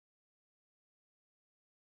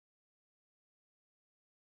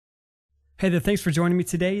Hey there, thanks for joining me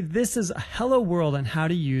today. This is a Hello World on how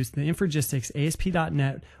to use the Infragistics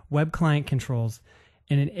ASP.NET Web Client controls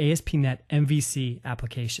in an ASP.NET MVC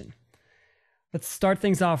application. Let's start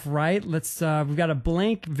things off right. We've got a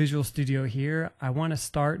blank Visual Studio here. I want to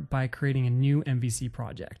start by creating a new MVC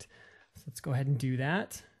project. So let's go ahead and do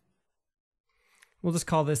that. We'll just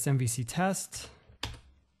call this MVC Test.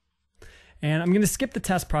 And I'm going to skip the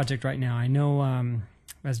test project right now. I know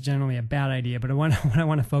that's generally a bad idea, but what I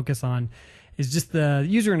want to focus on is just the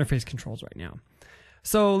user interface controls right now.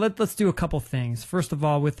 So let's do a couple things. First of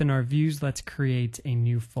all, within our views, let's create a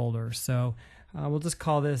new folder. So we'll just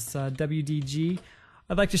call this WDG.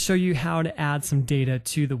 I'd like to show you how to add some data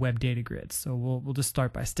to the WebDataGrid. So we'll just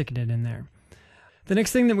start by sticking it in there. The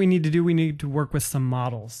next thing that we need to do, we need to work with some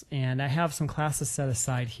models. And I have some classes set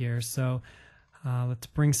aside here. So let's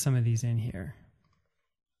bring some of these in here.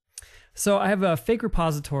 So I have a fake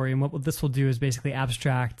repository, and what this will do is basically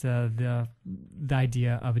abstract the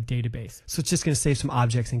idea of a database. So it's just going to save some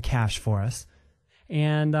objects in cache for us.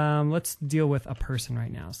 And let's deal with a person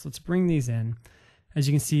right now. So let's bring these in. As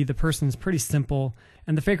you can see, the person is pretty simple,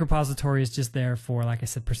 and the fake repository is just there for, like I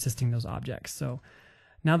said, persisting those objects. So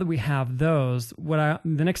now that we have those, the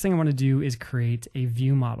next thing I want to do is create a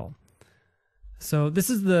view model. So this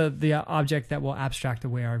is the object that will abstract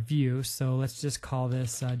away our view. So let's just call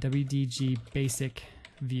this WDG basic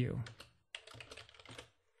view.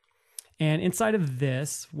 And inside of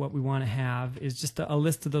this, what we want to have is just a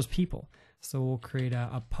list of those people. So we'll create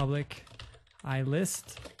a public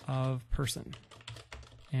iList of person,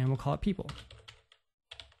 and we'll call it people.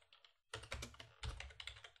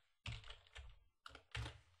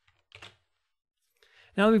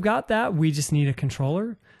 Now that we've got that, we just need a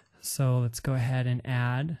controller. So let's go ahead and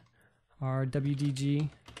add our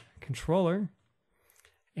WDG controller.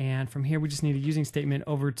 And from here, we just need a using statement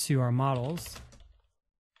over to our models.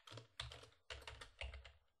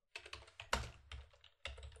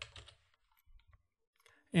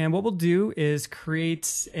 And what we'll do is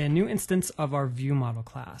create a new instance of our view model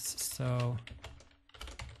class. So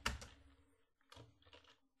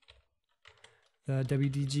the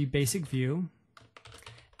WDG basic view.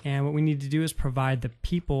 And what we need to do is provide the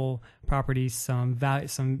people property some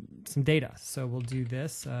data. So we'll do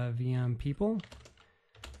this VM people,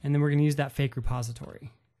 and then we're going to use that fake repository.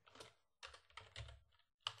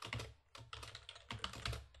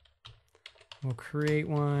 We'll create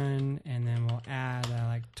one, and then we'll add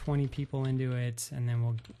like 20 people into it, and then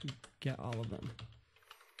we'll get all of them.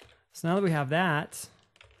 So now that we have that,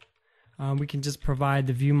 we can just provide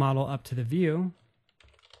the view model up to the view.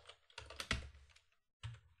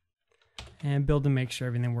 And build to make sure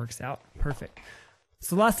everything works out. Perfect.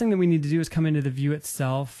 So the last thing that we need to do is come into the view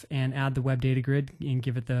itself and add the WebDataGrid and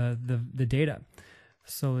give it the data.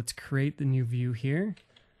 So let's create the new view here.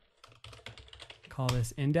 Call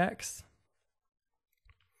this index.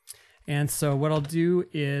 And so what I'll do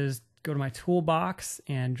is go to my toolbox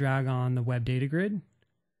and drag on the WebDataGrid.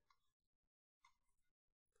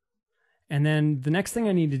 And then the next thing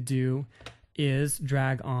I need to do is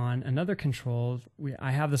drag on another control.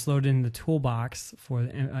 I have this loaded in the toolbox for the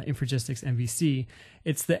Infragistics MVC.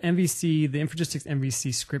 It's the Infragistics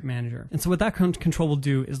MVC script manager. And so what that control will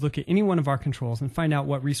do is look at any one of our controls and find out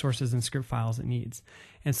what resources and script files it needs.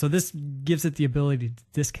 And so this gives it the ability to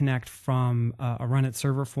disconnect from a run it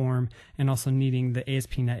server form and also needing the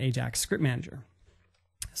ASP.NET Ajax script manager.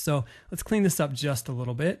 So let's clean this up just a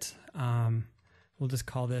little bit. We'll just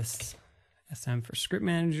call this SM for script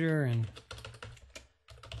manager and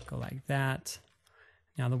go like that.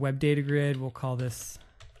 Now the WebDataGrid, we'll call this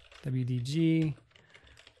WDG.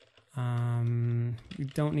 We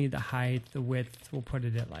don't need the height, the width, we'll put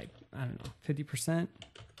it at like, I don't know, 50%.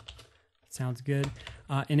 Sounds good.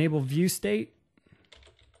 Enable view state.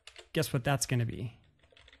 Guess what that's going to be?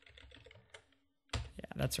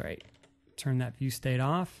 Yeah, that's right. Turn that view state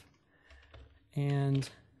off. And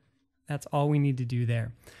that's all we need to do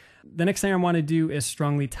there. The next thing I want to do is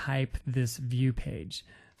strongly type this view page.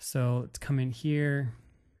 So let's come in here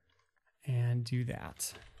and do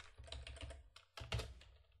that.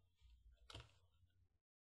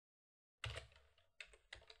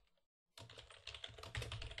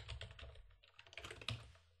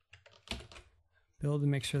 Build to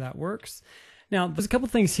make sure that works. Now, there's a couple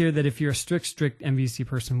things here that if you're a strict MVC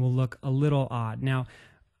person will look a little odd. Now,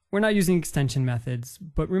 we're not using extension methods,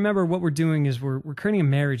 but remember what we're doing is we're creating a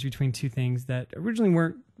marriage between two things that originally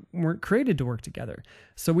weren't created to work together.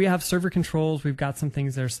 So we have server controls, we've got some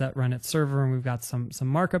things that are set run at server, and we've got some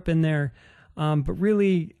markup in there. But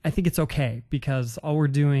really, I think it's okay because all we're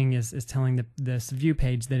doing is telling this view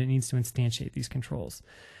page that it needs to instantiate these controls.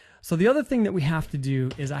 So the other thing that we have to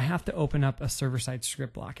do is I have to open up a server-side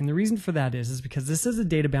script block. And the reason for that is because this is a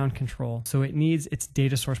data-bound control, so it needs its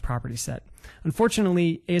data source property set.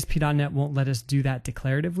 Unfortunately, ASP.NET won't let us do that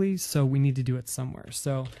declaratively, so we need to do it somewhere.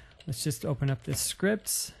 So let's just open up this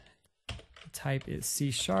script. The type is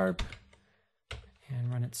C# and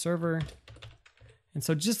run it server. And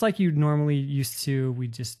so just like you normally used to, we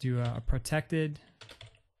just do a protected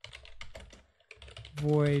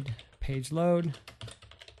void page load.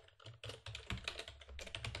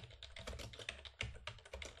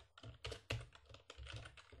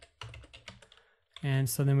 And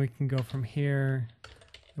so then we can go from here,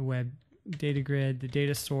 the WebDataGrid, the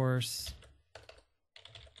data source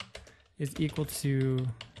is equal to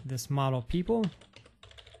this model people,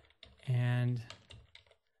 and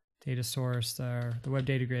data source, the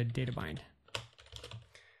WebDataGrid data bind.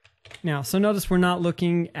 Now, so notice we're not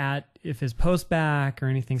looking at if it's post back or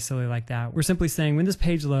anything silly like that. We're simply saying when this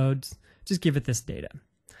page loads, just give it this data.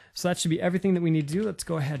 So that should be everything that we need to do. Let's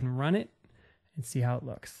go ahead and run it and see how it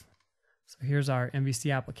looks. So here's our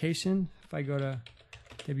MVC application. If I go to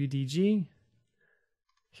WDG,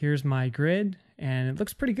 here's my grid, and it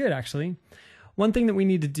looks pretty good actually. One thing that we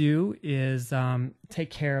need to do is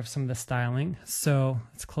take care of some of the styling. So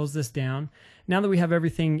let's close this down. Now that we have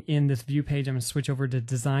everything in this view page, I'm going to switch over to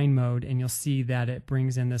design mode, and you'll see that it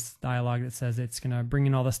brings in this dialog that says it's going to bring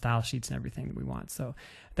in all the style sheets and everything that we want. So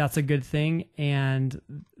that's a good thing. And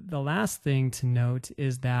the last thing to note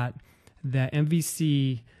is that the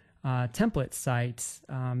MVC template sites,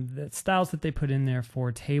 the styles that they put in there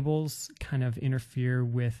for tables kind of interfere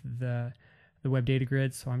with the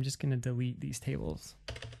WebDataGrid. So I'm just going to delete these tables,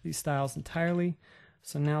 these styles entirely.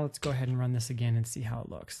 So now let's go ahead and run this again and see how it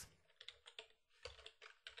looks.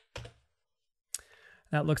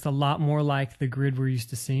 That looks a lot more like the grid we're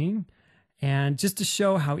used to seeing. And just to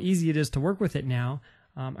show how easy it is to work with it now,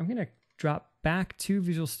 I'm going to drop back to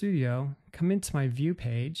Visual Studio, come into my view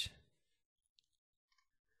page,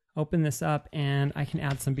 open this up, and I can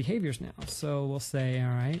add some behaviors now. So we'll say, all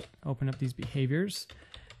right, open up these behaviors.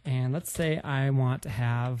 And let's say I want to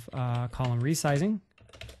have column resizing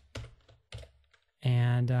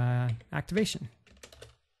and activation.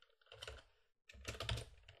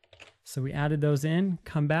 So we added those in,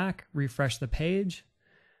 come back, refresh the page.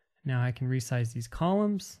 Now I can resize these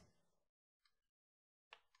columns.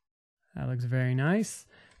 That looks very nice.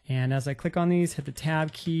 And as I click on these, hit the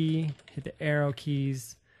tab key, hit the arrow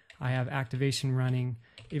keys, I have activation running.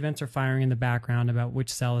 Events are firing in the background about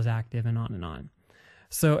which cell is active, and on and on.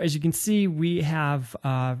 So as you can see, we have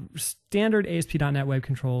standard ASP.NET Web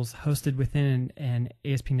Controls hosted within an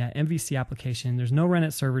ASP.NET MVC application. There's no run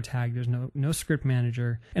at server tag. There's no script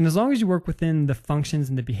manager. And as long as you work within the functions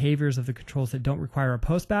and the behaviors of the controls that don't require a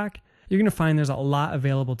postback, you're going to find there's a lot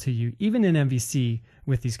available to you, even in MVC,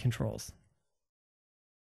 with these controls.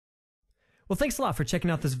 Well, thanks a lot for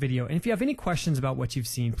checking out this video. And if you have any questions about what you've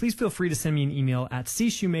seen, please feel free to send me an email at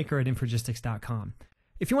cshoemaker@infragistics.com.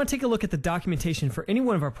 If you want to take a look at the documentation for any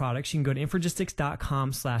one of our products, you can go to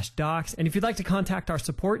infragistics.com/docs. And if you'd like to contact our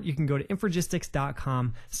support, you can go to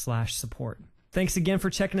infragistics.com/support. Thanks again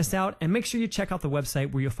for checking us out, and make sure you check out the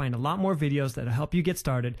website where you'll find a lot more videos that'll help you get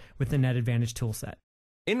started with the NetAdvantage toolset.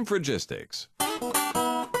 Infragistics.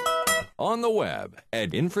 On the web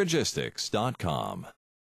at infragistics.com.